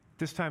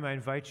This time I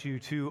invite you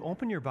to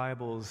open your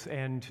Bibles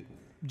and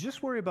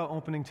just worry about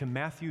opening to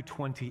Matthew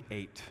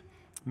 28.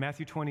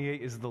 Matthew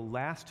 28 is the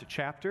last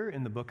chapter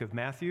in the book of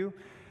Matthew.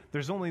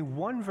 There's only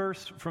one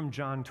verse from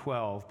John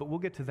 12, but we'll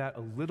get to that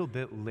a little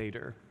bit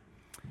later.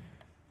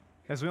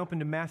 As we open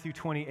to Matthew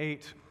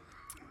 28,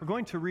 we're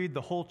going to read the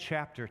whole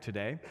chapter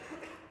today.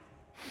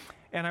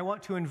 And I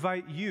want to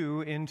invite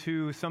you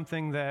into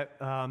something that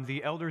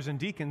the elders and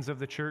deacons of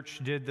the church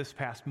did this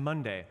past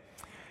Monday.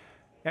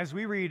 As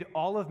we read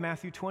all of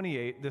Matthew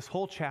 28, this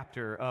whole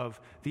chapter of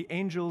the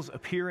angels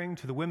appearing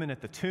to the women at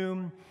the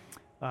tomb,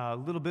 a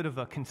little bit of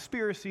a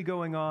conspiracy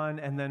going on,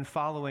 and then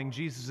following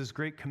Jesus'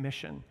 great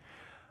commission.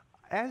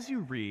 As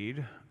you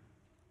read,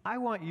 I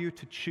want you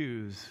to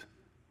choose,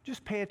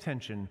 just pay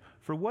attention,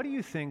 for what do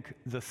you think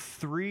the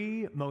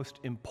three most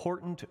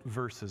important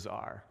verses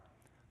are?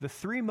 The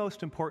three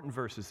most important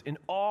verses in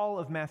all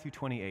of Matthew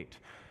 28.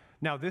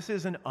 Now, this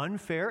is an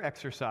unfair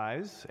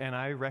exercise, and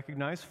I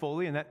recognize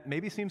fully, and that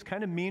maybe seems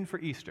kind of mean for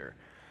Easter.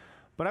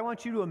 But I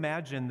want you to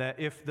imagine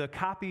that if the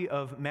copy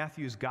of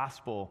Matthew's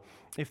gospel,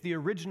 if the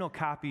original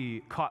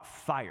copy caught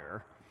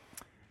fire,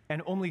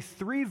 and only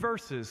three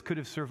verses could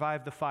have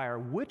survived the fire,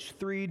 which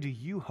three do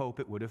you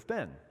hope it would have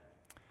been?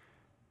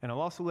 And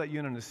I'll also let you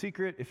in on a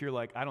secret. If you're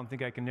like, I don't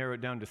think I can narrow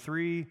it down to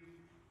three,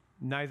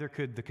 neither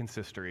could the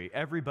consistory.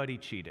 Everybody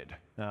cheated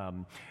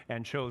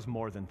and chose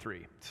more than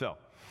three.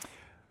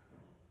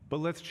 But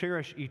let's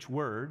cherish each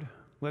word.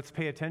 Let's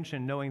pay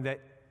attention knowing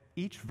that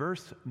each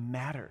verse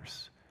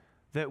matters,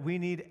 that we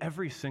need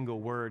every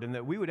single word, and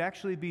that we would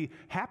actually be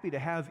happy to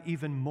have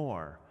even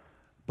more.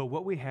 But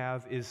what we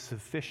have is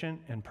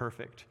sufficient and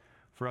perfect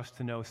for us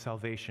to know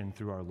salvation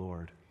through our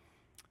Lord.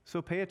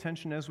 So pay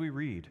attention as we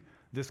read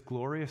this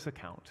glorious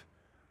account.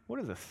 What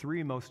are the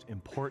three most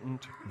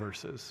important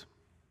verses?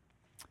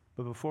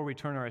 But before we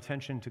turn our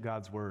attention to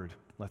God's word,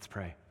 let's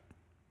pray.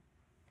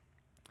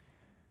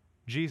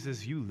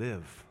 Jesus, you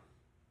live.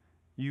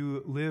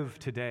 You live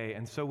today,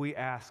 and so we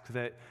ask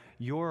that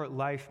your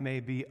life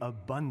may be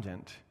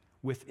abundant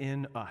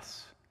within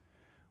us.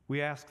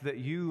 We ask that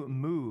you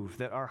move,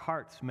 that our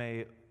hearts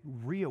may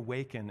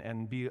reawaken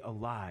and be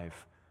alive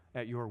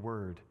at your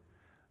word,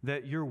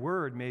 that your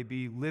word may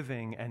be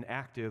living and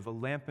active, a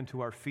lamp unto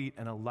our feet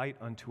and a light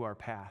unto our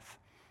path,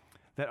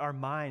 that our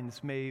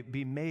minds may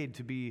be made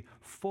to be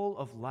full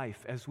of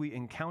life as we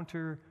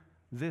encounter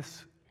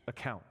this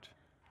account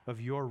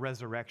of your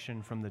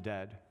resurrection from the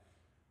dead.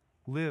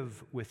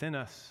 Live within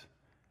us,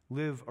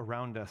 live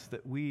around us,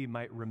 that we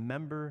might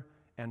remember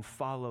and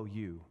follow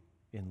you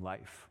in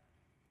life.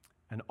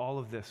 And all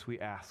of this we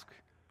ask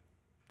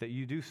that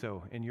you do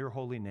so in your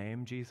holy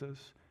name,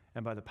 Jesus,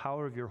 and by the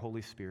power of your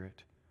Holy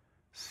Spirit.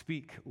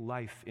 Speak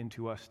life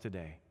into us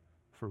today,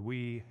 for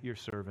we, your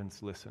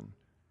servants, listen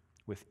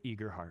with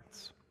eager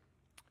hearts.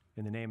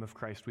 In the name of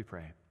Christ we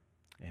pray.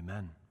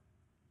 Amen.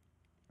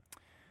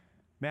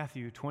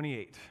 Matthew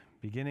 28,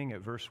 beginning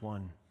at verse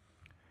 1.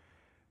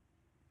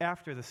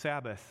 After the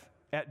Sabbath,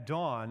 at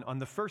dawn on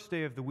the first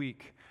day of the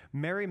week,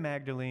 Mary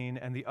Magdalene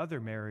and the other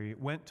Mary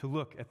went to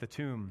look at the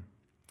tomb.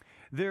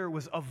 There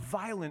was a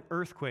violent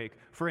earthquake,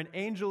 for an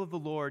angel of the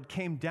Lord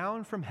came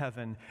down from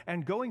heaven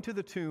and, going to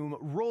the tomb,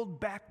 rolled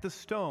back the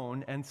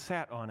stone and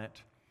sat on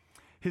it.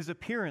 His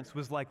appearance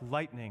was like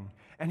lightning,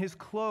 and his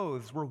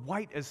clothes were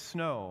white as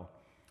snow.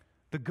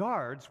 The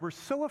guards were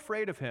so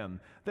afraid of him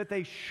that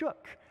they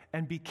shook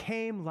and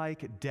became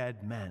like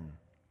dead men.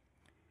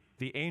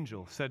 The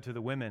angel said to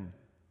the women,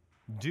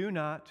 "Do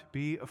not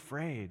be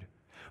afraid,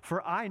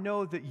 for I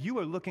know that you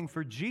are looking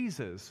for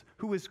Jesus,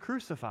 who was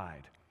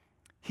crucified.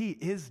 He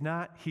is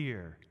not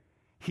here.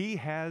 He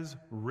has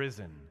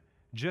risen,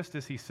 just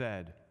as he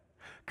said.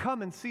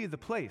 Come and see the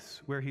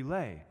place where he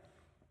lay.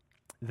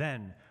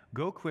 Then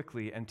go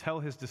quickly and tell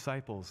his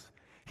disciples,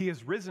 he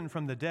has risen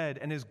from the dead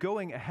and is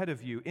going ahead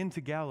of you into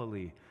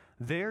Galilee.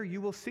 There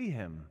you will see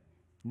him.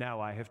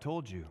 Now I have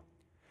told you."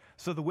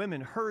 So the women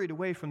hurried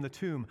away from the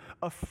tomb,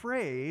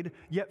 afraid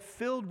yet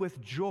filled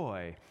with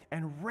joy,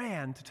 and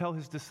ran to tell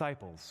his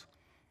disciples.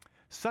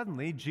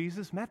 Suddenly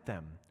Jesus met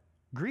them.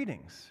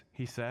 "Greetings,"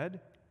 he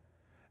said.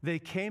 They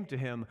came to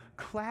him,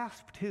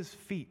 clasped his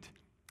feet,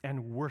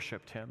 and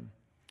worshiped him.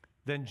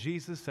 Then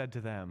Jesus said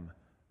to them,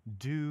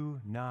 "Do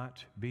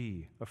not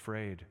be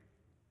afraid.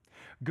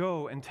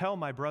 Go and tell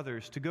my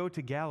brothers to go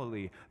to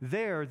Galilee.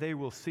 There they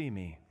will see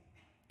me."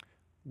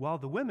 While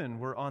the women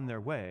were on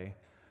their way,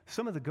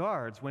 some of the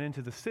guards went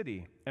into the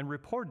city and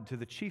reported to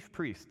the chief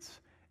priests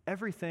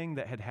everything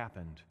that had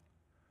happened.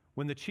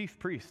 When the chief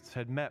priests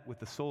had met with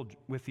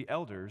the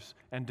elders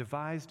and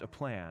devised a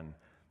plan,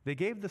 they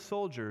gave the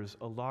soldiers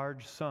a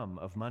large sum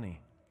of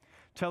money,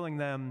 telling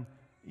them,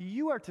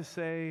 "You are to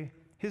say,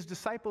 his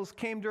disciples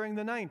came during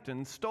the night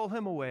and stole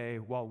him away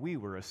while we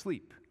were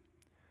asleep.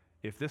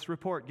 If this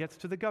report gets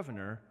to the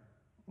governor,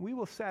 we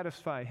will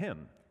satisfy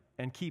him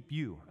and keep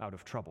you out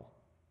of trouble."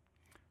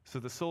 So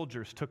the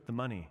soldiers took the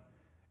money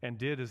and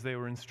did as they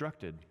were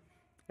instructed.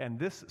 And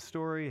this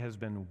story has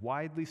been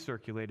widely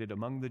circulated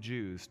among the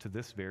Jews to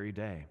this very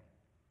day.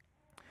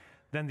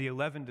 Then the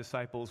 11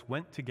 disciples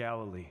went to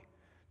Galilee,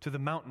 to the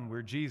mountain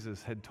where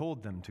Jesus had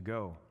told them to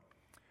go.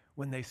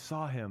 When they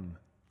saw him,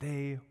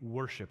 they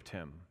worshiped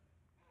him,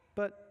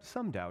 but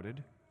some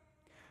doubted.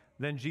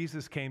 Then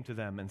Jesus came to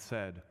them and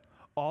said,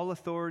 "All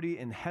authority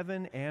in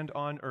heaven and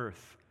on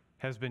earth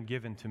has been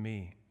given to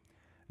me.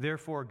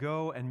 Therefore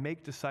go and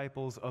make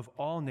disciples of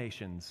all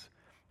nations,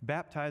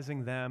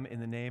 baptizing them in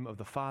the name of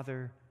the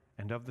Father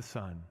and of the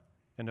Son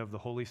and of the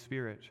Holy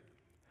Spirit,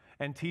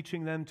 and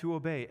teaching them to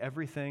obey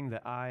everything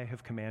that I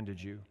have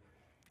commanded you.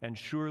 And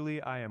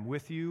surely I am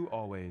with you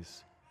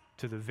always,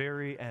 to the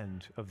very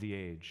end of the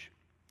age."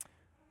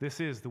 This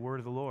is the word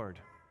of the Lord.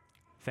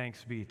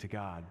 Thanks be to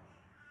God.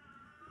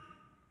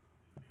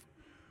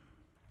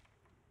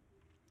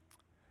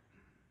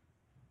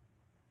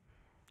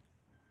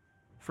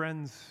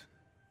 Friends,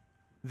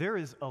 there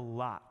is a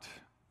lot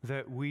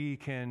that we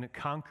can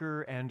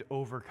conquer and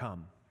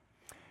overcome.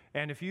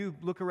 And if you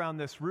look around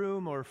this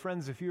room, or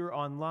friends, if you're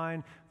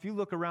online, if you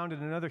look around at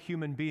another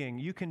human being,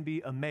 you can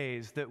be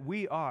amazed that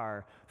we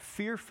are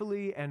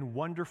fearfully and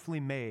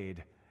wonderfully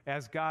made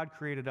as God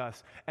created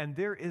us. And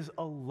there is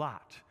a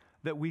lot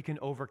that we can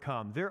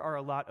overcome. There are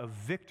a lot of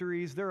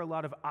victories. There are a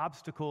lot of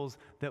obstacles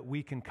that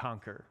we can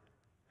conquer.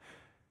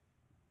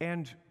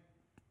 And,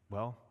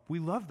 well, we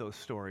love those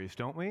stories,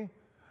 don't we?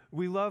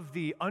 We love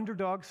the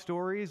underdog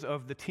stories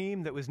of the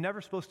team that was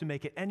never supposed to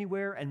make it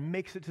anywhere and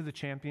makes it to the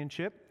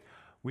championship.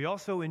 We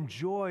also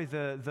enjoy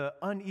the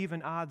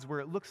uneven odds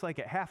where it looks like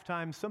at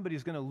halftime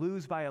somebody's going to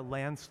lose by a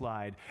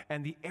landslide,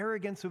 and the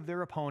arrogance of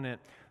their opponent,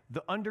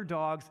 the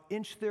underdogs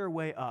inch their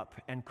way up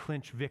and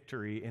clinch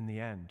victory in the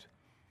end.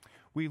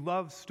 We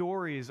love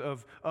stories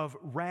of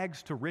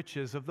rags to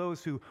riches, of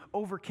those who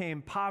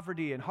overcame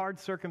poverty and hard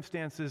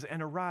circumstances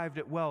and arrived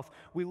at wealth.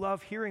 We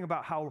love hearing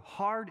about how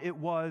hard it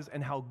was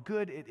and how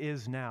good it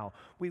is now.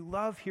 We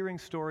love hearing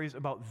stories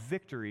about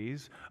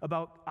victories,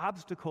 about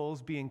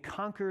obstacles being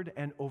conquered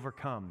and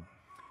overcome.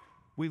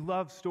 We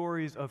love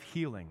stories of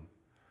healing,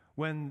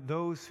 when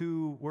those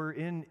who were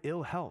in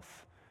ill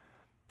health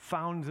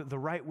found the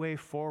right way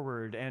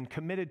forward and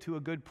committed to a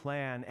good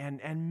plan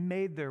and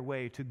made their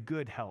way to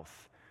good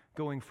health,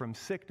 going from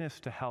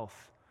sickness to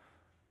health.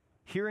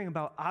 Hearing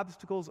about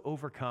obstacles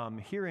overcome,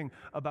 hearing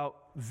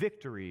about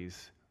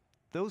victories,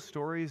 those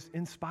stories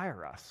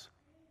inspire us.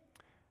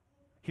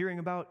 Hearing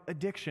about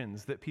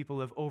addictions that people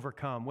have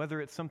overcome,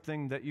 whether it's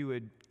something that you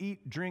would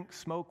eat, drink,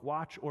 smoke,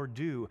 watch, or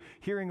do.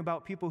 Hearing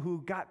about people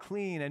who got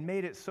clean and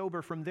made it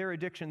sober from their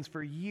addictions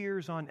for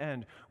years on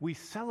end. We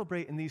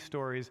celebrate in these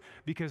stories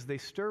because they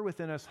stir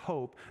within us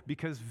hope,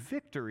 because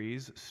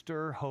victories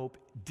stir hope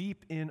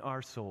deep in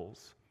our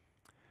souls.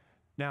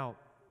 Now,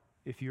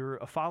 if you're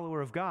a follower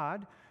of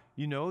God,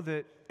 you know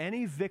that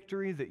any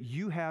victory that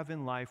you have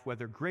in life,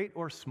 whether great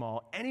or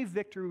small, any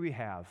victory we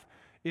have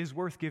is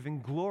worth giving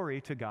glory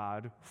to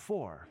God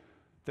for.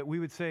 That we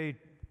would say,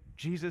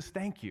 "Jesus,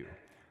 thank you.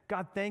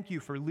 God, thank you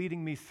for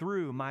leading me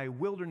through my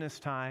wilderness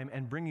time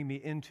and bringing me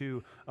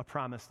into a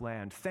promised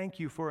land. Thank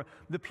you for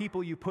the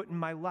people you put in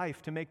my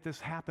life to make this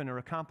happen or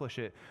accomplish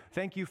it.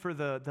 Thank you for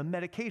the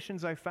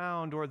medications I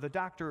found, or the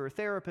doctor or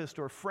therapist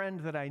or friend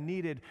that I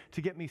needed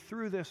to get me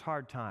through this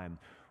hard time."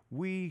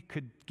 We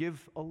could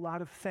give a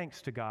lot of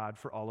thanks to God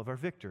for all of our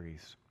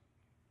victories.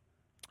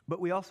 But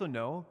we also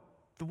know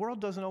the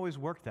world doesn't always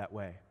work that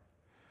way.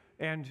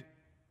 And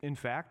in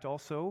fact,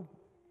 also,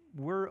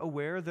 we're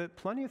aware that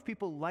plenty of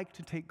people like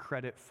to take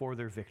credit for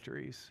their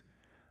victories.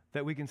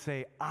 That we can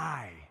say,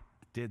 "I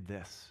did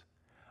this.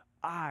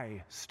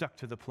 I stuck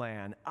to the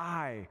plan.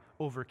 I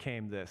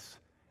overcame this."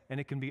 And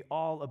it can be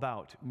all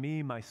about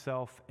me,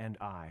 myself, and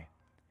I.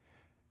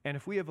 And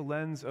if we have a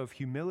lens of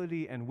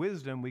humility and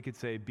wisdom, we could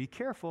say, be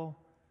careful.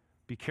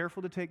 Be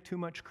careful to take too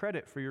much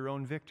credit for your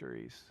own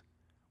victories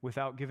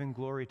without giving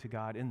glory to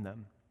God in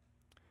them.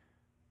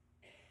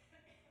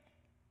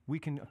 We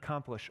can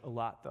accomplish a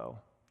lot, though.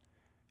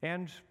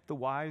 And the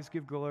wise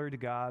give glory to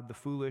God, the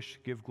foolish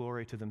give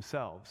glory to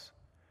themselves.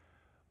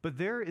 But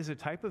there is a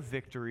type of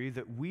victory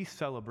that we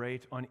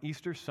celebrate on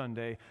Easter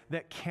Sunday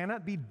that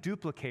cannot be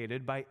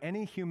duplicated by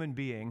any human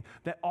being,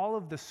 that all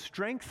of the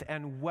strength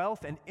and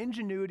wealth and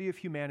ingenuity of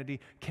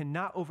humanity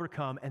cannot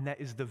overcome, and that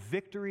is the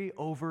victory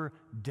over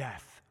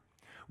death.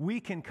 We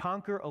can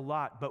conquer a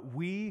lot, but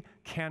we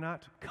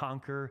cannot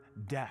conquer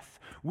death.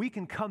 We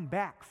can come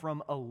back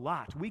from a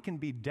lot. We can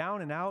be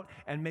down and out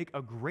and make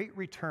a great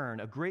return,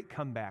 a great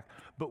comeback,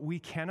 but we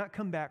cannot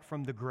come back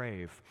from the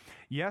grave.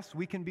 Yes,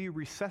 we can be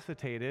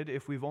resuscitated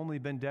if we've only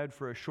been dead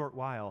for a short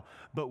while,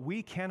 but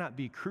we cannot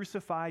be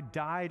crucified,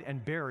 died,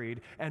 and buried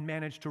and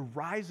manage to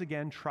rise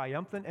again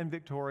triumphant and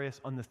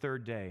victorious on the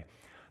third day.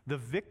 The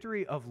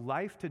victory of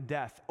life to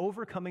death,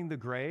 overcoming the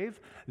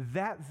grave,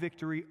 that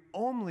victory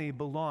only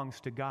belongs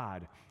to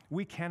God.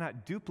 We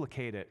cannot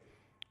duplicate it.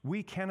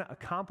 We cannot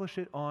accomplish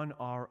it on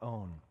our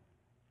own.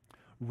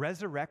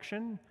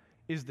 Resurrection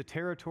is the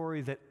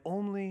territory that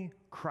only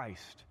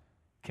Christ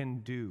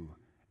can do,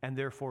 and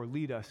therefore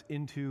lead us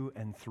into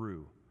and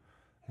through.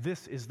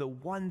 This is the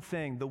one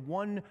thing, the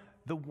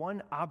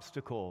one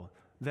obstacle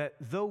that,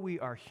 though we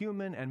are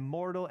human and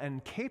mortal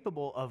and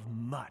capable of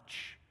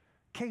much,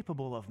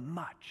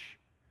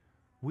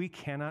 we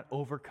cannot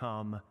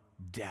overcome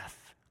death.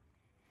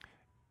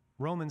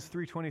 Romans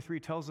 3:23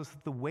 tells us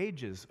that the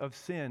wages of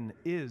sin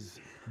is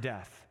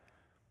death.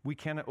 We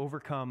cannot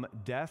overcome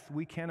death.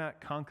 We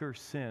cannot conquer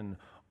sin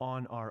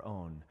on our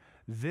own.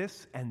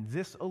 This and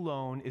this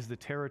alone is the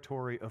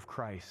territory of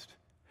Christ.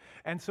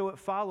 And so it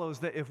follows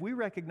that if we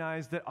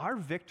recognize that our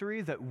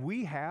victory that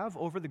we have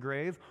over the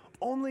grave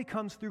only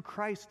comes through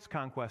Christ's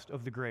conquest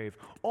of the grave,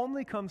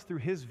 only comes through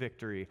his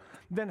victory,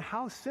 then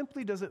how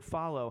simply does it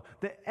follow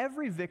that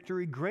every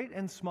victory, great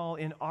and small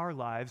in our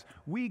lives,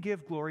 we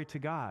give glory to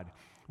God?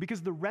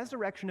 Because the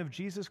resurrection of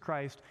Jesus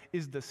Christ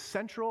is the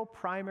central,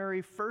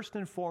 primary, first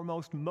and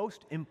foremost,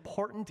 most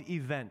important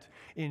event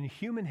in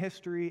human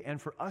history and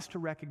for us to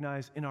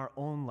recognize in our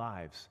own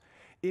lives.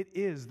 It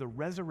is the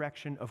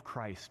resurrection of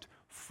Christ,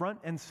 front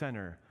and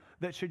center,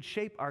 that should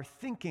shape our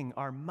thinking,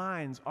 our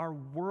minds, our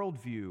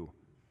worldview,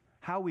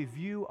 how we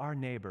view our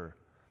neighbor.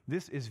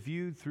 This is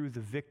viewed through the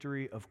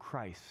victory of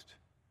Christ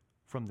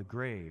from the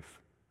grave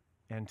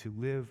and to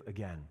live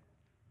again.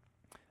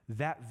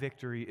 That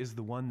victory is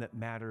the one that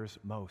matters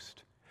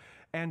most.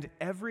 And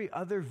every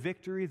other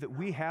victory that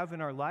we have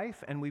in our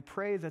life, and we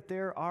pray that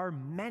there are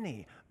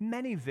many,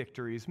 many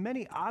victories,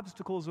 many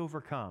obstacles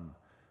overcome,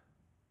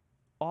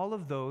 all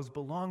of those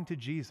belong to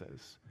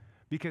Jesus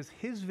because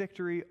his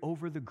victory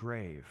over the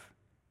grave,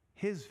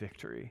 his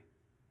victory,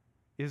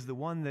 is the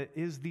one that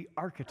is the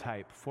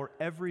archetype for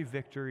every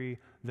victory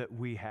that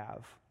we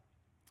have.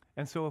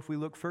 And so if we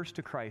look first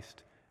to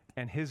Christ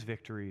and his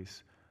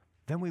victories,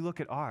 then we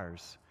look at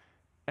ours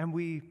and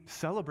we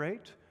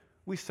celebrate.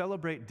 We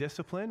celebrate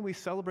discipline. We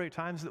celebrate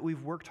times that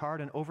we've worked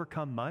hard and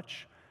overcome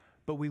much,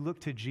 but we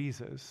look to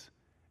Jesus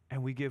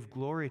and we give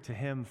glory to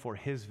him for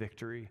his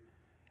victory.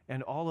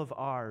 And all of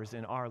ours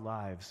in our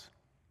lives,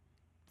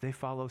 they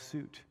follow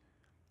suit.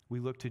 We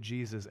look to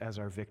Jesus as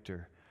our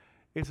victor.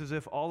 It's as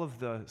if all of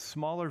the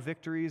smaller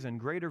victories and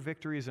greater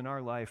victories in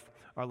our life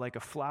are like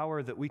a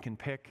flower that we can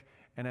pick,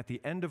 and at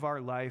the end of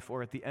our life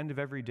or at the end of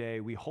every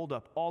day, we hold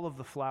up all of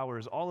the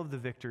flowers, all of the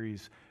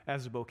victories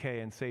as a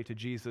bouquet and say to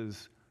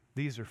Jesus,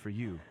 these are for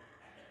you,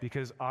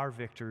 because our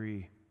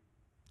victory,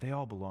 they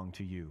all belong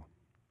to you.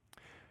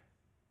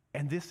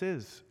 And this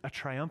is a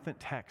triumphant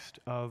text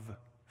of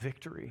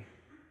victory.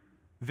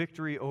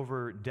 Victory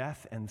over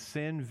death and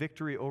sin,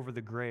 victory over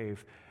the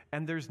grave.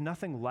 And there's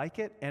nothing like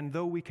it, and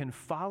though we can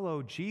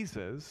follow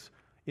Jesus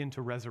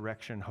into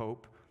resurrection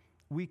hope,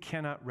 we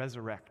cannot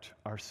resurrect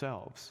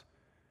ourselves.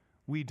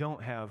 We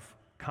don't have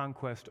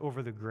conquest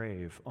over the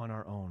grave on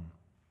our own.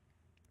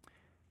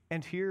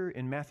 And here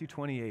in Matthew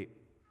 28,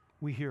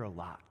 we hear a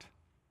lot.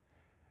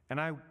 And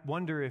I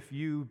wonder if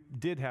you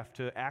did have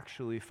to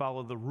actually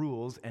follow the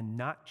rules and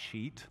not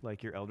cheat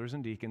like your elders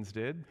and deacons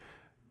did.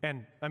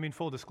 And I mean,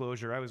 full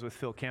disclosure, I was with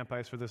Phil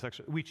Campice for this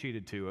extra. We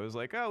cheated too. I was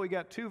like, oh, we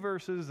got 2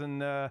 verses,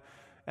 and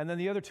then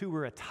the other 2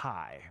 were a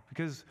tie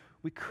because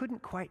we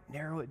couldn't quite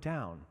narrow it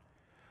down.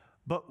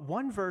 But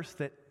one verse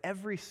that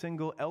every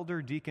single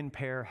elder deacon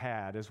pair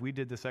had as we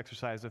did this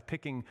exercise of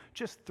picking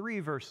just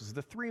 3 verses,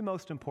 the 3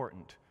 most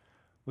important,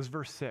 was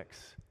verse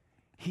 6.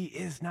 He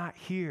is not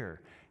here.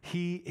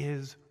 He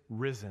is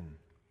risen.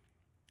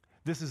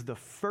 This is the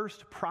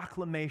first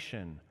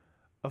proclamation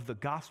of the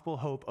gospel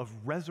hope of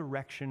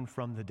resurrection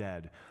from the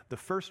dead, the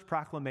first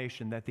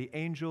proclamation that the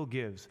angel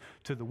gives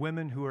to the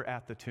women who are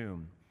at the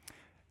tomb.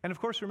 And of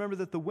course, remember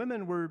that the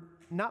women were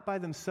not by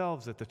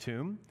themselves at the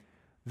tomb.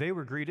 They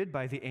were greeted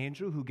by the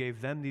angel who gave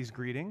them these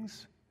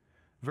greetings.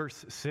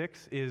 Verse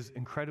 6 is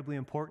incredibly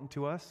important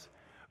to us.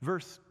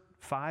 Verse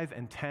 5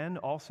 and 10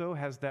 also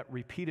has that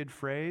repeated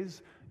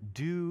phrase,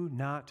 do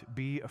not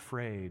be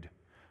afraid.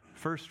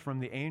 First from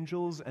the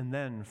angels and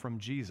then from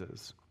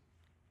Jesus.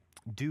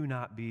 Do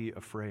not be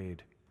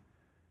afraid.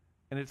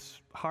 And it's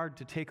hard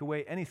to take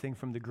away anything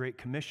from the Great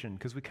Commission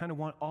because we kind of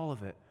want all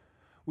of it.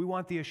 We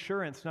want the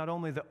assurance not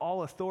only that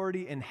all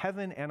authority in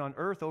heaven and on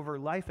earth over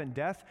life and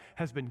death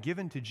has been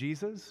given to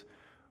Jesus.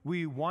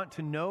 We want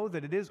to know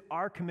that it is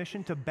our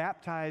commission to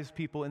baptize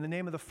people in the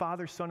name of the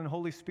Father, Son, and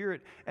Holy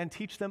Spirit and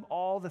teach them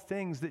all the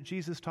things that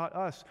Jesus taught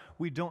us.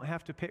 We don't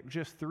have to pick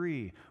just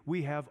 3.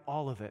 We have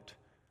all of it.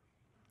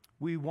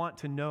 We want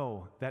to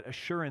know that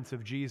assurance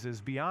of Jesus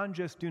beyond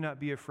just do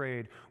not be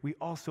afraid. We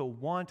also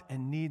want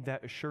and need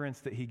that assurance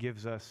that he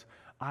gives us.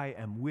 I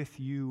am with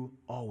you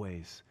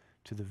always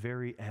to the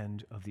very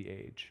end of the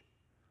age.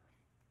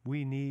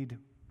 We need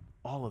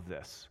all of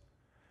this.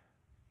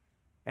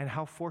 And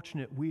how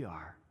fortunate we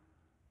are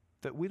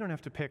that we don't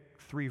have to pick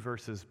 3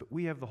 verses, but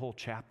we have the whole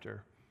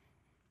chapter.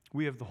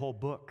 We have the whole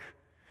book.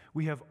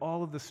 We have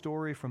all of the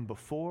story from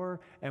before,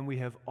 and we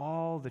have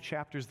all the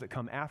chapters that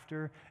come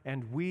after,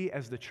 and we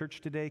as the church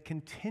today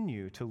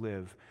continue to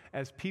live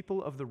as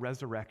people of the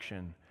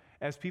resurrection,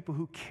 as people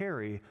who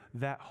carry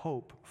that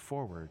hope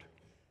forward.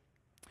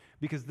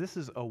 Because this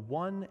is a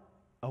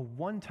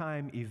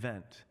one-time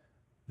event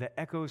that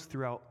echoes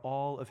throughout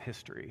all of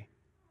history.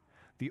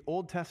 The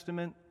Old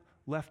Testament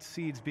left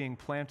seeds being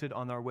planted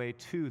on our way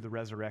to the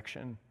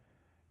resurrection,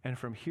 and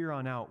from here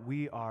on out,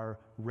 we are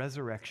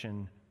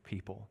resurrection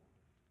people.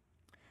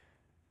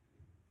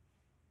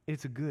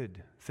 it's a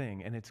good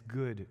thing, and it's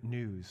good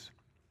news.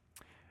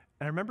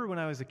 And I remember when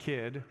I was a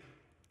kid,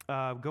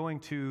 going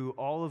to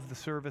all of the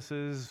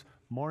services,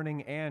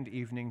 morning and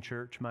evening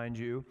church, mind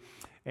you,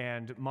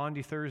 and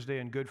Maundy Thursday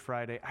and Good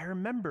Friday. I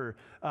remember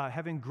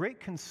having great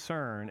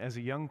concern as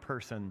a young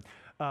person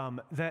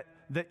that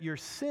your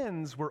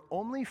sins were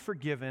only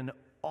forgiven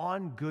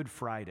on Good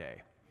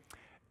Friday.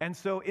 And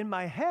so in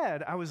my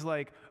head, I was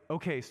like,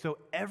 okay, so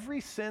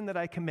every sin that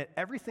I commit,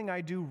 everything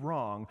I do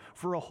wrong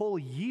for a whole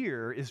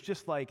year is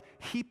just like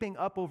heaping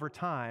up over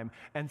time.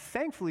 And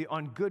thankfully,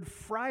 on Good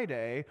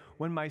Friday,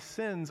 when my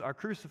sins are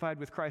crucified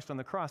with Christ on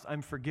the cross,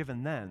 I'm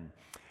forgiven then.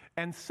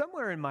 And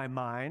somewhere in my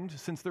mind,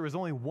 since there was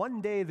only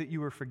one day that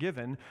you were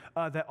forgiven,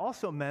 that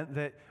also meant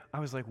that I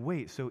was like,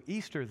 wait, so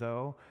Easter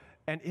though?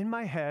 And in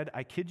my head,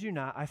 I kid you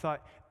not, I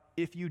thought,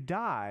 if you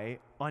die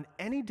on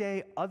any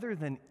day other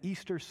than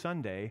Easter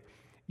Sunday,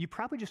 you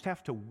probably just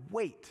have to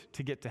wait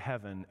to get to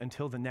heaven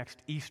until the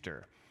next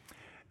Easter.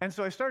 And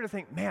so I started to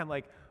think, man,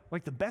 like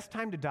the best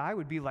time to die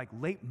would be like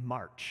late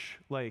March,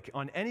 like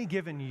on any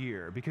given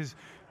year, because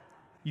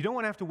you don't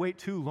want to have to wait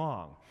too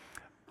long.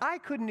 I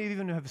couldn't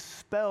even have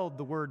spelled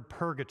the word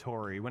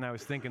purgatory when I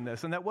was thinking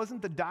this, and that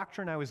wasn't the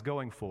doctrine I was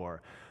going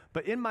for.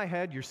 But in my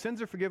head, your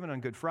sins are forgiven on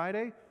Good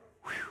Friday,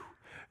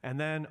 and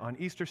then on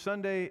Easter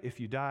Sunday, if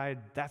you died,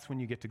 that's when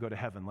you get to go to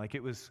heaven. Like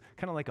it was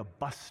kind of like a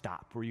bus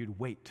stop where you'd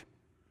wait.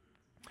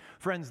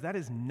 Friends, that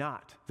is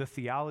not the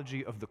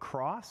theology of the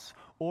cross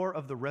or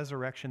of the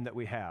resurrection that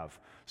we have.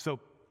 So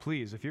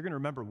please, if you're going to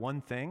remember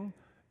one thing,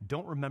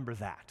 don't remember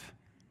that.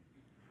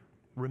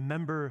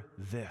 Remember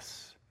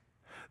this,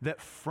 that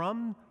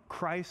from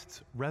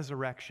Christ's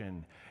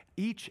resurrection,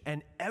 each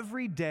and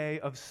every day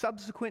of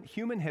subsequent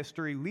human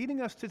history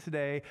leading us to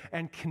today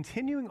and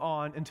continuing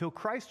on until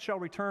Christ shall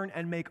return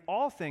and make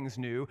all things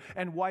new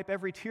and wipe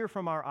every tear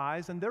from our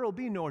eyes, and there will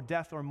be no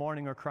death or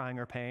mourning or crying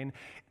or pain.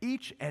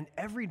 Each and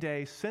every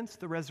day since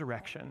the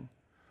resurrection,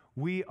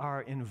 we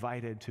are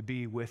invited to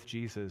be with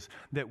Jesus,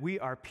 that we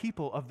are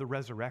people of the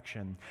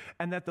resurrection,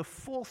 and that the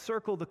full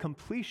circle, the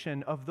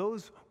completion of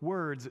those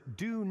words,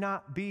 do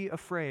not be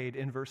afraid,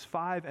 in verse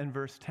 5 and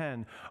verse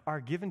 10, are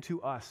given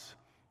to us.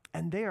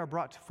 And they are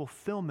brought to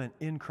fulfillment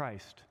in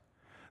Christ,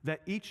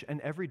 that each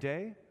and every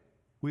day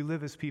we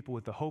live as people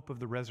with the hope of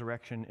the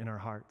resurrection in our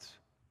hearts.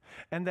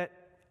 And that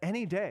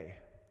any day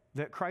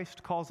that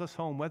Christ calls us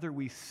home, whether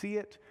we see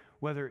it,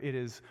 whether it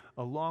is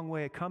a long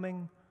way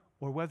coming,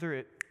 or whether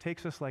it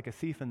takes us like a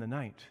thief in the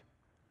night,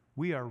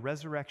 we are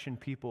resurrection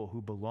people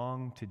who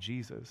belong to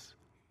Jesus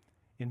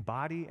in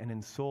body and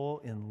in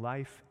soul, in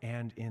life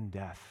and in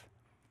death.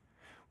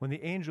 When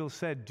the angel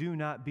said, "Do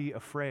not be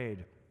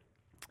afraid,"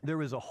 there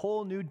was a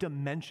whole new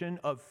dimension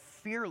of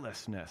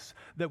fearlessness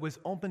that was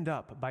opened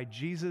up by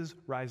Jesus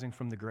rising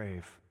from the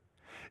grave.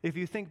 If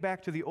you think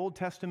back to the Old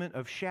Testament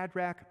of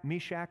Shadrach,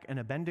 Meshach, and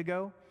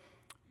Abednego,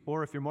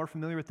 or if you're more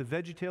familiar with the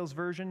VeggieTales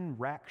version,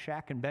 Rack,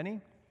 Shack, and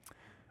Benny,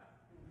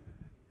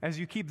 as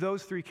you keep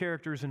those three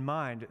characters in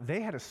mind,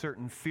 they had a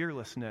certain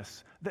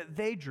fearlessness that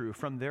they drew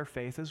from their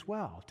faith as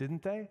well,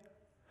 didn't they?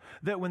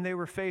 That when they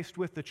were faced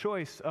with the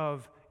choice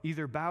of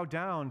either bow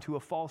down to a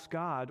false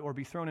god or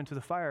be thrown into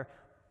the fire,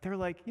 they're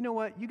like, you know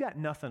what? You got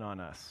nothing on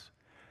us.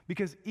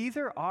 Because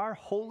either our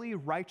holy,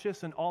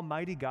 righteous, and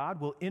almighty God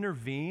will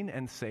intervene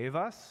and save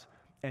us,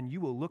 and you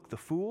will look the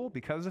fool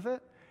because of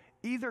it.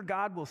 Either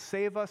God will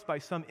save us by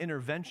some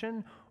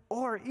intervention,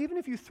 or even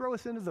if you throw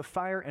us into the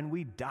fire and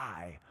we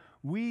die,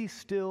 we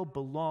still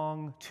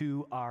belong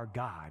to our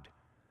God.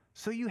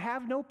 So you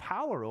have no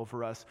power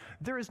over us.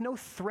 There is no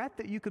threat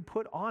that you could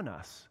put on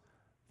us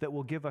that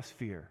will give us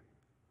fear.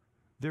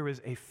 There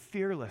is a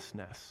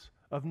fearlessness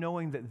of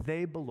knowing that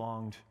they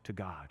belonged to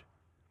God.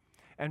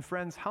 And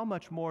friends, how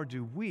much more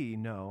do we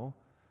know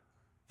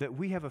that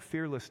we have a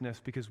fearlessness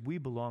because we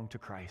belong to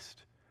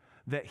Christ,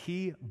 that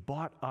He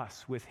bought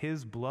us with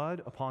His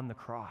blood upon the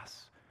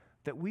cross,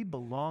 that we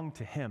belong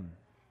to Him.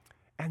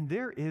 And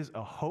there is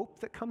a hope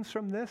that comes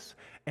from this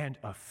and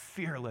a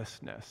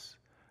fearlessness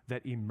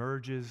that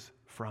emerges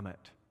from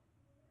it,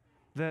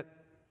 that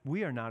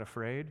we are not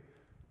afraid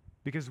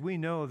because we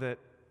know that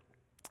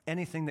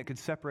anything that could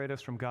separate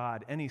us from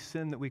God, any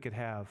sin that we could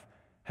have,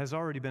 has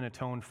already been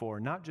atoned for,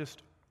 not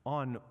just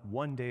on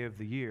one day of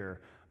the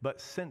year, but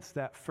since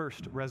that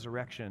first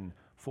resurrection,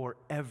 for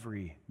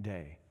every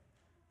day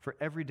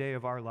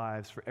of our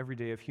lives, for every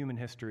day of human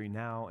history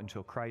now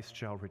until Christ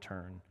shall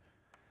return.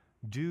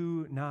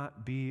 Do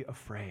not be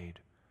afraid,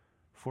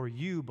 for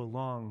you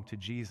belong to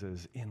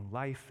Jesus in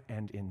life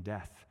and in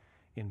death,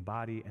 in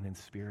body and in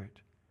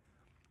spirit.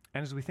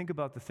 And as we think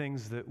about the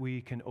things that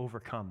we can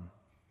overcome,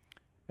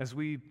 as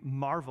we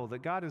marvel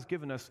that God has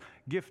given us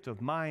gift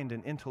of mind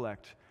and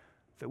intellect,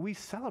 that we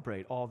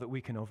celebrate all that we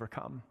can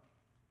overcome.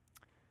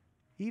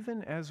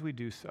 Even as we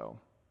do so,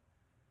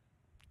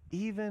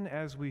 even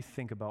as we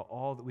think about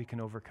all that we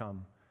can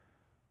overcome,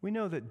 we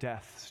know that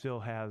death still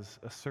has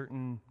a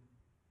certain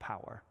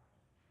power.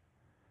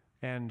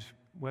 And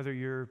whether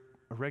you're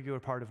a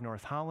regular part of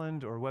North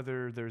Holland or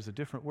whether there's a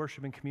different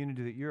worshiping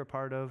community that you're a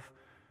part of,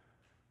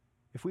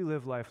 if we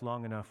live life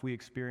long enough, we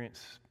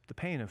experience the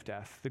pain of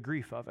death, the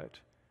grief of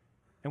it.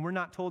 And we're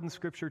not told in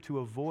Scripture to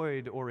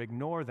avoid or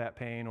ignore that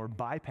pain or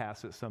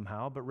bypass it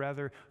somehow, but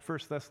rather 1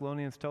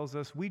 Thessalonians tells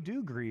us we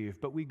do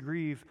grieve, but we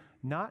grieve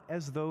not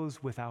as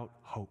those without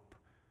hope.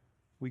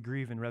 We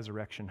grieve in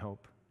resurrection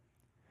hope.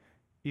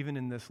 Even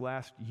in this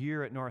last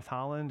year at North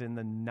Holland, in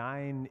the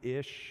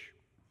nine-ish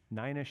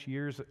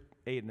years,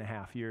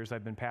 8.5 years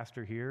I've been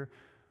pastor here,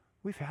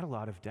 we've had a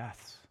lot of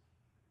deaths.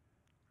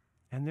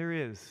 And there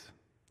is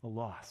a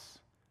loss.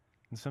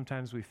 And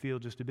sometimes we feel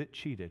just a bit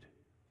cheated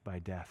by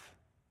death.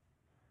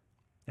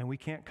 And we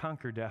can't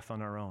conquer death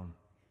on our own.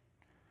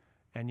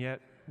 And yet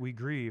we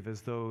grieve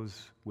as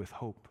those with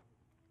hope.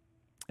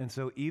 And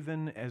so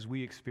even as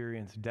we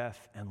experience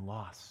death and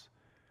loss,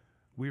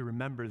 we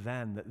remember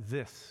then that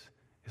this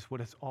is what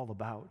it's all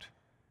about.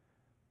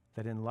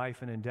 That in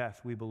life and in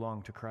death we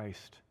belong to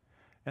Christ.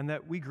 And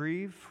that we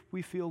grieve,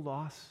 we feel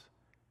loss,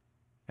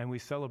 and we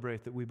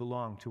celebrate that we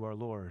belong to our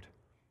Lord.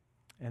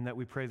 And that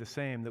we pray the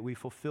same, that we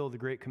fulfill the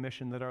Great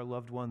Commission that our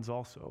loved ones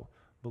also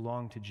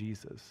belong to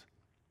Jesus.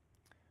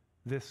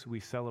 This we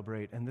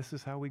celebrate, and this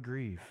is how we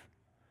grieve.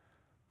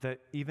 That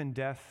even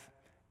death,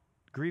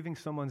 grieving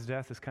someone's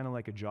death is kind of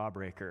like a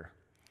jawbreaker.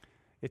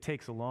 It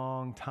takes a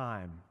long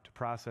time to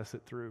process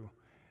it through.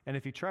 And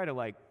if you try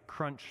to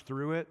crunch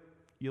through it,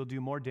 you'll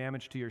do more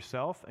damage to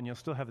yourself, and you'll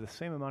still have the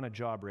same amount of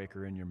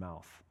jawbreaker in your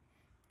mouth.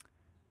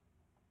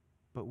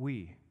 But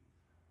we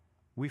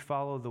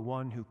follow the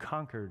one who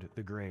conquered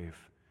the grave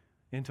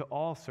into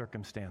all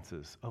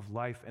circumstances of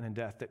life and in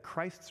death, that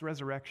Christ's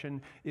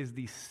resurrection is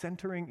the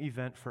centering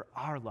event for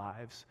our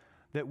lives,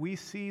 that we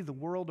see the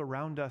world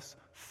around us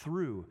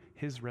through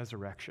his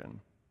resurrection.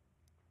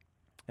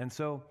 And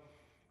so,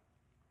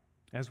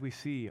 as we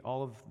see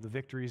all of the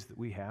victories that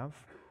we have,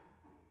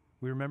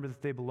 we remember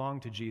that they belong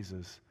to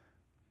Jesus,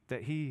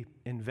 that he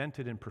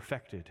invented and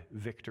perfected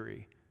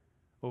victory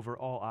over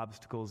all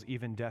obstacles,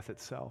 even death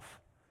itself.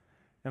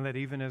 And that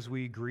even as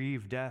we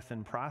grieve death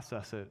and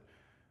process it,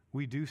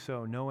 we do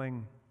so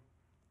knowing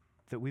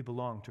that we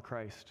belong to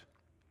Christ,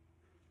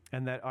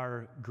 and that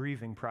our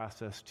grieving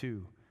process,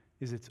 too,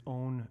 is its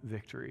own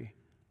victory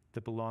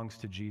that belongs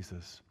to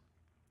Jesus.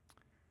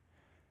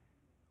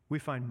 We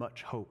find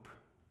much hope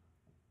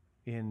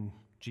in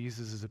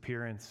Jesus'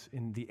 appearance,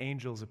 in the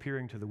angels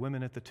appearing to the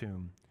women at the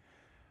tomb.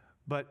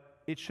 But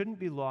it shouldn't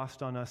be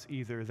lost on us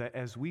either that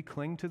as we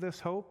cling to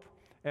this hope,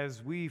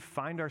 as we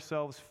find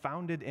ourselves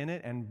founded in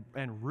it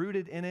and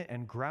rooted in it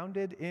and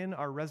grounded in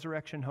our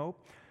resurrection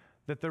hope,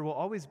 that there will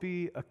always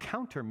be a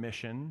counter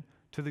mission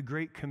to the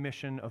Great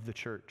Commission of the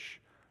church.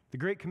 The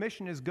Great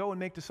Commission is go and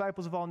make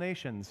disciples of all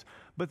nations,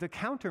 but the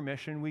counter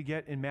mission we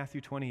get in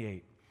Matthew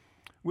 28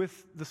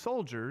 with the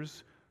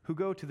soldiers who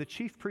go to the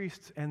chief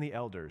priests and the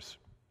elders.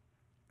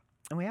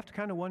 And we have to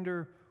kind of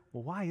wonder,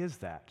 well, why is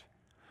that?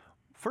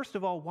 First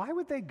of all, why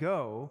would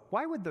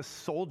the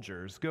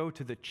soldiers go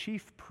to the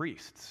chief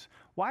priests?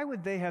 Why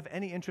would they have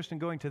any interest in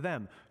going to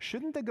them?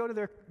 Shouldn't they go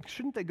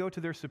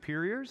to their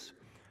superiors?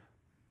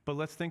 But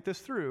let's think this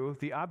through.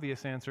 The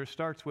obvious answer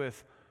starts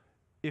with,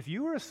 if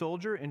you were a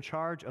soldier in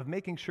charge of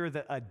making sure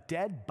that a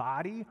dead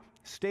body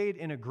stayed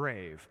in a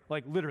grave,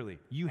 like literally,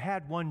 you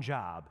had one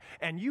job,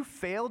 and you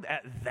failed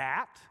at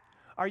that,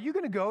 are you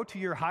going to go to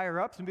your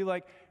higher-ups and be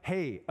like,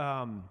 hey,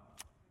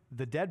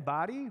 the dead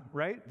body,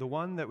 right, the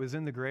one that was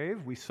in the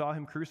grave, we saw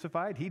him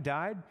crucified, he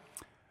died,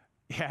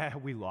 yeah,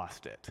 we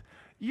lost it.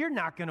 You're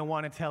not going to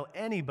want to tell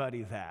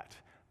anybody that.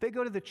 They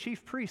go to the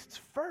chief priests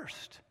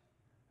first.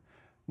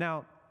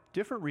 Now,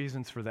 different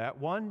reasons for that.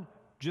 One,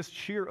 just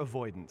sheer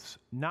avoidance,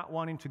 not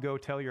wanting to go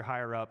tell your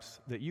higher-ups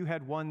that you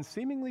had one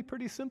seemingly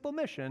pretty simple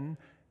mission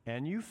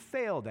and you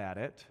failed at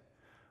it,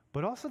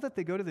 but also that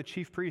they go to the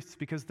chief priests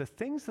because the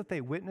things that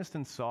they witnessed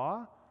and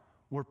saw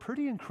were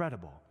pretty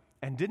incredible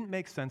and didn't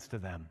make sense to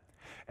them.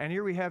 And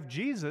here we have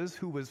Jesus,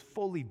 who was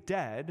fully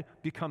dead,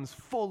 becomes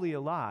fully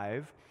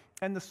alive,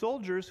 and the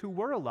soldiers who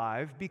were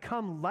alive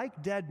become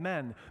like dead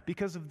men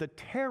because of the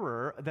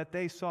terror that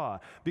they saw.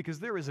 Because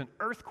there is an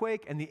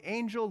earthquake and the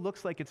angel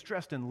looks like it's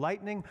dressed in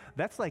lightning.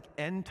 That's like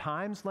end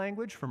times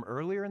language from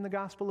earlier in the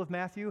Gospel of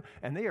Matthew,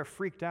 and they are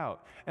freaked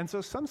out. And so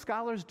some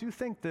scholars do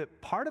think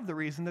that part of the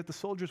reason that the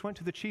soldiers went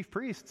to the chief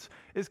priests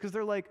is because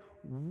they're like,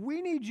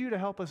 we need you to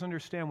help us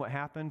understand what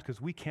happened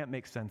because we can't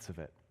make sense of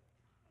it.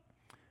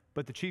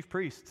 But the chief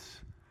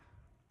priests,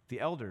 the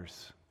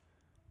elders,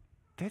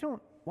 they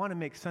don't want to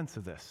make sense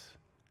of this.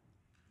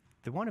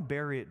 They want to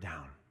bury it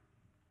down.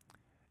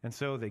 And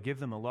so they give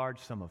them a large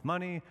sum of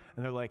money,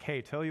 and they're like,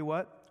 hey, tell you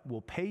what,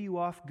 we'll pay you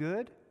off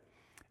good,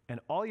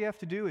 and all you have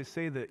to do is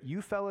say that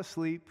you fell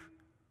asleep.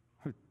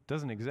 It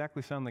doesn't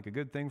exactly sound like a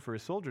good thing for a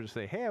soldier to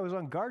say, hey, I was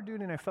on guard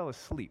duty and I fell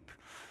asleep.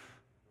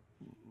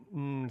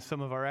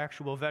 Some of our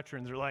actual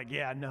veterans are like,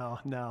 yeah,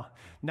 no,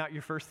 not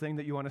your first thing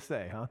that you want to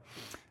say, huh?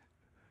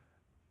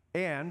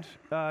 And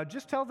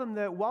just tell them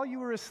that while you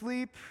were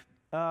asleep,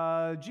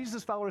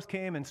 Jesus' followers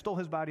came and stole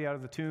his body out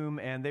of the tomb,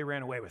 and they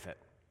ran away with it.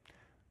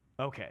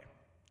 Okay.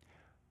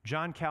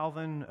 John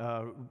Calvin,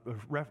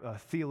 a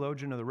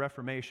theologian of the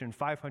Reformation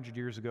 500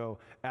 years ago,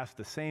 asked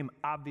the same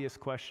obvious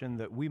question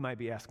that we might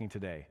be asking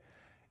today.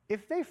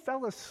 if they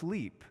fell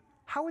asleep,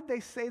 how would they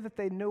say that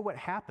they know what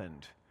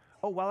happened?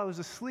 Oh, while I was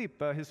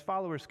asleep, his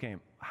followers came.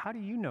 How do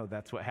you know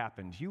that's what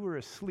happened? You were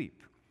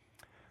asleep.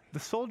 The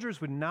soldiers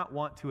would not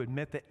want to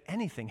admit that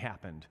anything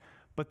happened,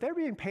 but they're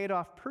being paid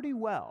off pretty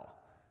well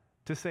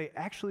to say,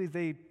 actually,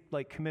 they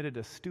committed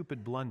a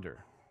stupid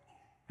blunder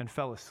and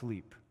fell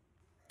asleep.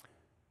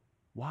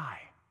 Why?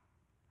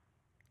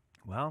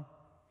 Well,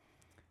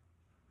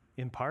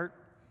 in part,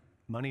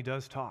 money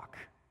does talk.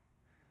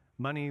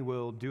 Money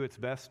will do its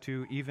best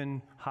to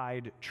even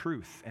hide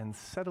truth and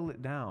settle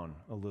it down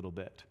a little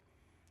bit.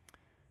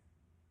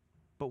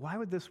 But why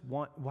would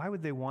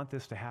they want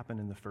this to happen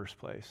in the first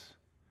place?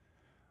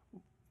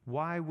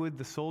 Why would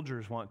the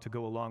soldiers want to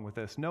go along with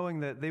this, knowing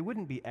that they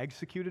wouldn't be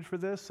executed for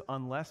this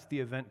unless the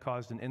event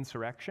caused an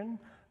insurrection?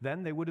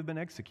 Then they would have been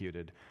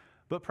executed.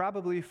 But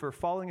probably for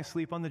falling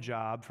asleep on the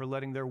job, for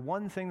letting their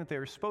one thing that they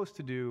were supposed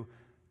to do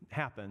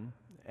happen,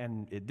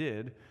 and it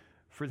did,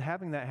 for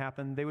having that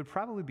happen, they would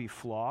probably be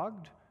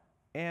flogged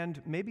and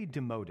maybe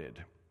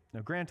demoted.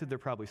 Now, granted, they're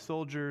probably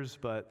soldiers,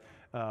 but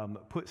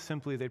put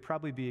simply, they'd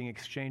probably be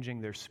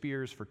exchanging their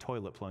spears for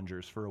toilet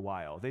plungers for a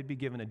while. They'd be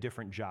given a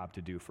different job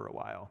to do for a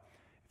while,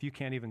 if you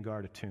can't even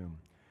guard a tomb.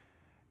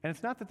 And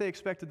it's not that they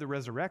expected the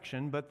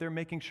resurrection, but they're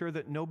making sure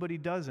that nobody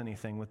does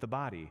anything with the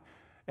body.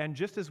 And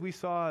just as we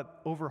saw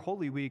over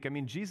Holy Week,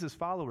 Jesus'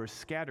 followers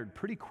scattered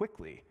pretty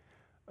quickly.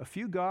 A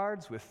few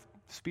guards with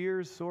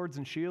spears, swords,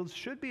 and shields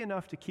should be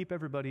enough to keep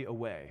everybody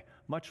away,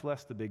 much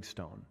less the big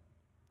stone.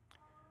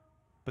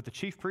 But the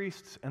chief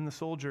priests and the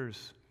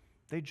soldiers,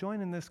 they join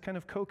in this kind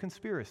of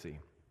co-conspiracy,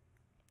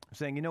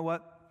 saying, you know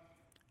what?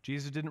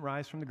 Jesus didn't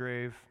rise from the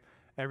grave.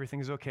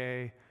 Everything's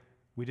okay.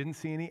 We didn't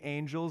see any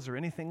angels or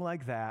anything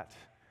like that.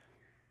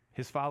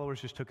 His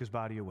followers just took his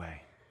body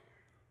away.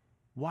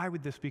 Why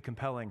would this be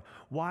compelling?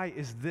 Why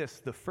is this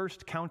the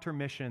first counter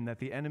mission that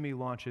the enemy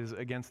launches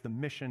against the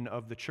mission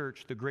of the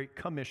church, the great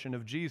commission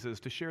of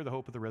Jesus to share the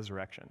hope of the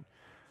resurrection?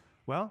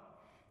 Well,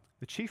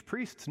 the chief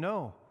priests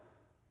know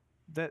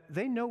that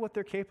they know what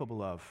they're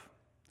capable of.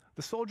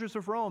 The soldiers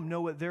of Rome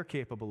know what they're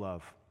capable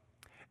of.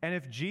 And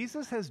if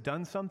Jesus has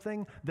done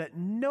something that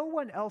no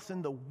one else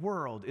in the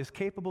world is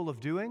capable of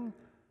doing,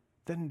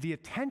 then the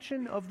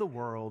attention of the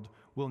world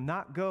will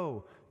not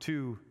go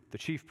to the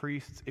chief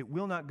priests. It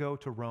will not go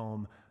to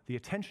Rome. The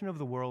attention of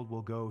the world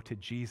will go to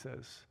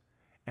Jesus.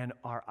 And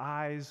our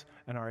eyes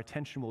and our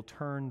attention will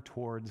turn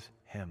towards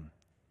him.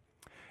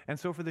 And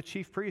so for the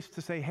chief priests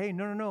to say, hey,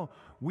 no,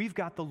 we've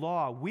got the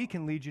law. We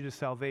can lead you to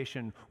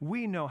salvation.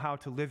 We know how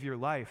to live your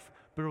life.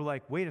 But we're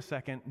like, wait a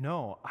second,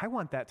 no, I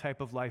want that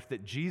type of life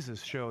that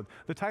Jesus showed,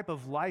 the type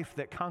of life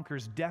that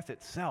conquers death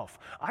itself.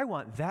 I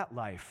want that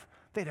life.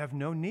 They'd have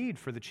no need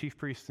for the chief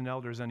priests and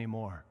elders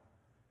anymore.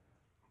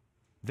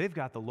 They've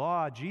got the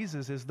law.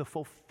 Jesus is the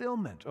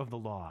fulfillment of the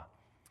law.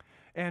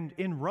 And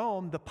in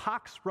Rome, the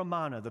Pax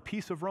Romana, the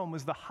peace of Rome,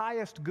 was the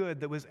highest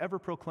good that was ever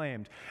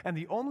proclaimed. And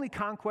the only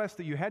conquest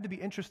that you had to be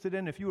interested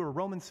in if you were a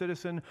Roman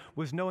citizen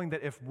was knowing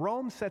that if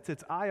Rome sets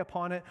its eye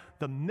upon it,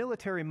 the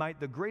military might,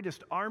 the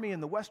greatest army in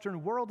the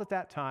Western world at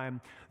that time,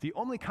 the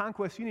only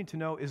conquest you need to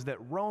know is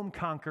that Rome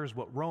conquers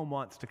what Rome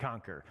wants to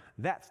conquer.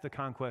 That's the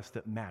conquest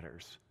that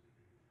matters.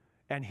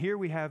 And here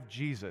we have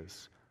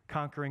Jesus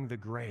conquering the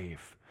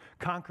grave,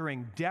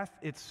 conquering death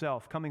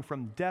itself, coming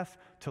from death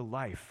to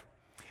life.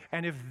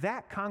 And if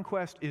that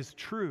conquest is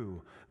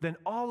true, then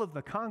all of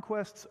the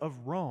conquests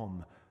of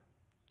Rome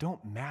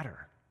don't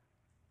matter,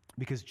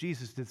 because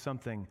Jesus did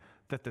something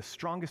that the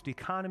strongest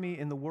economy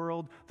in the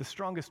world, the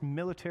strongest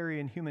military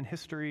in human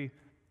history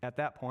at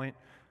that point,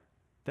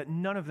 that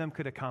none of them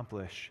could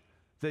accomplish.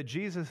 That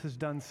Jesus has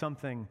done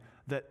something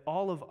that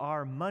all of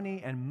our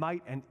money and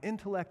might and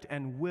intellect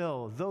and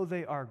will, though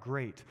they are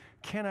great,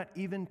 cannot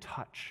even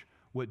touch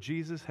what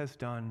Jesus has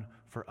done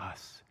for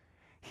us.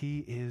 He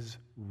is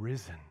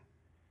risen.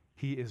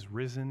 He is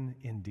risen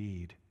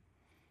indeed.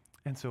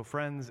 And so,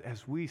 friends,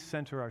 as we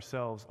center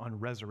ourselves on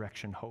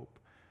resurrection hope,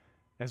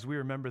 as we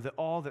remember that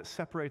all that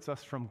separates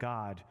us from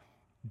God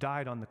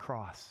died on the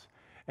cross,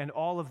 and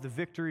all of the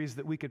victories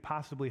that we could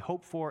possibly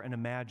hope for and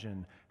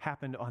imagine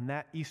happened on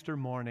that Easter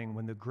morning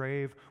when the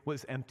grave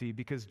was empty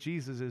because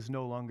Jesus is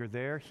no longer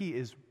there. He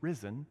is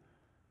risen.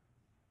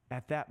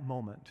 At that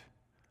moment,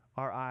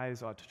 our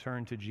eyes ought to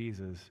turn to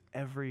Jesus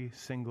every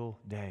single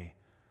day.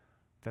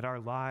 That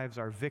our lives,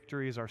 our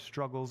victories, our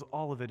struggles,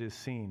 all of it is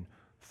seen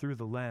through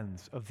the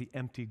lens of the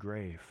empty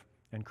grave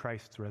and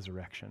Christ's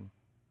resurrection.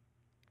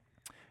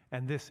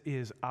 And this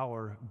is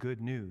our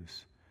good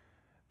news,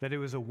 that it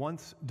was a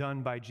once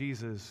done by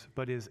Jesus,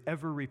 but is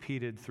ever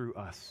repeated through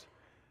us.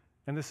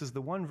 And this is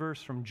the one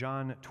verse from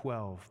John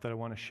 12 that I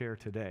want to share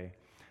today.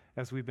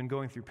 As we've been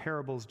going through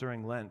parables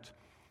during Lent,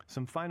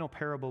 some final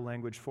parable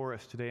language for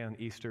us today on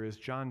Easter is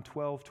John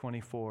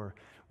 12:24,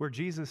 where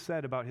Jesus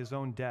said about his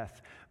own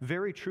death,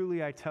 "Very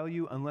truly I tell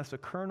you, unless a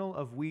kernel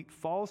of wheat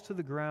falls to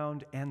the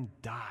ground and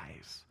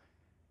dies,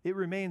 it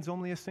remains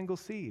only a single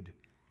seed.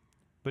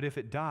 But if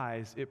it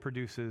dies, it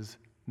produces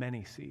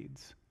many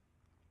seeds."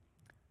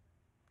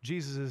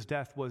 Jesus'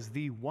 death was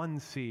the one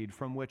seed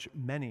from which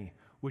many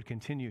would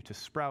continue to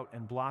sprout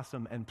and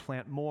blossom and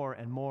plant more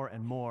and more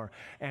and more.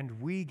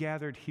 And we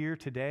gathered here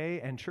today,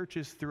 and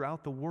churches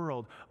throughout the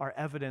world are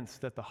evidence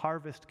that the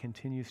harvest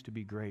continues to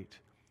be great,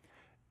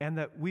 and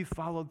that we've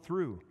followed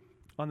through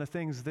on the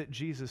things that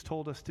Jesus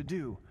told us to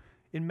do.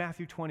 In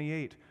Matthew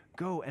 28,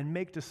 go and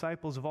make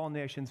disciples of all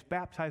nations,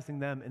 baptizing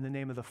them in the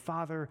name of the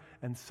Father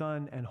and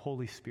Son and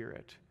Holy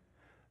Spirit.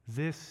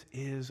 This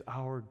is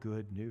our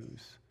good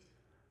news.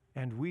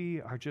 And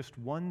we are just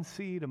one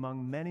seed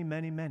among many,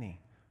 many, many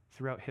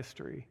throughout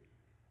history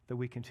that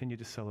we continue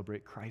to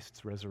celebrate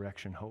Christ's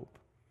resurrection hope.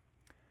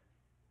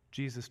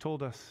 Jesus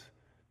told us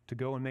to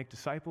go and make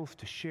disciples,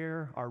 to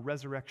share our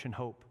resurrection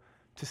hope,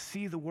 to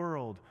see the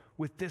world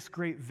with this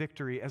great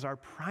victory as our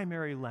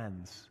primary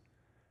lens.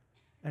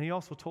 And he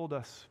also told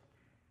us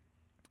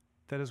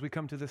that as we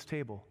come to this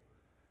table,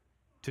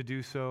 to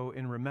do so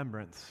in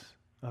remembrance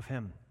of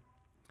him.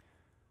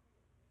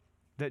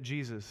 That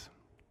Jesus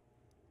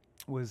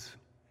was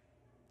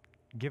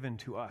given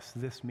to us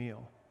this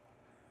meal,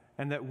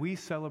 and that we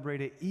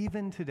celebrate it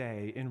even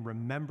today in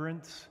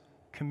remembrance,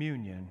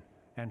 communion,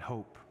 and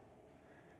hope.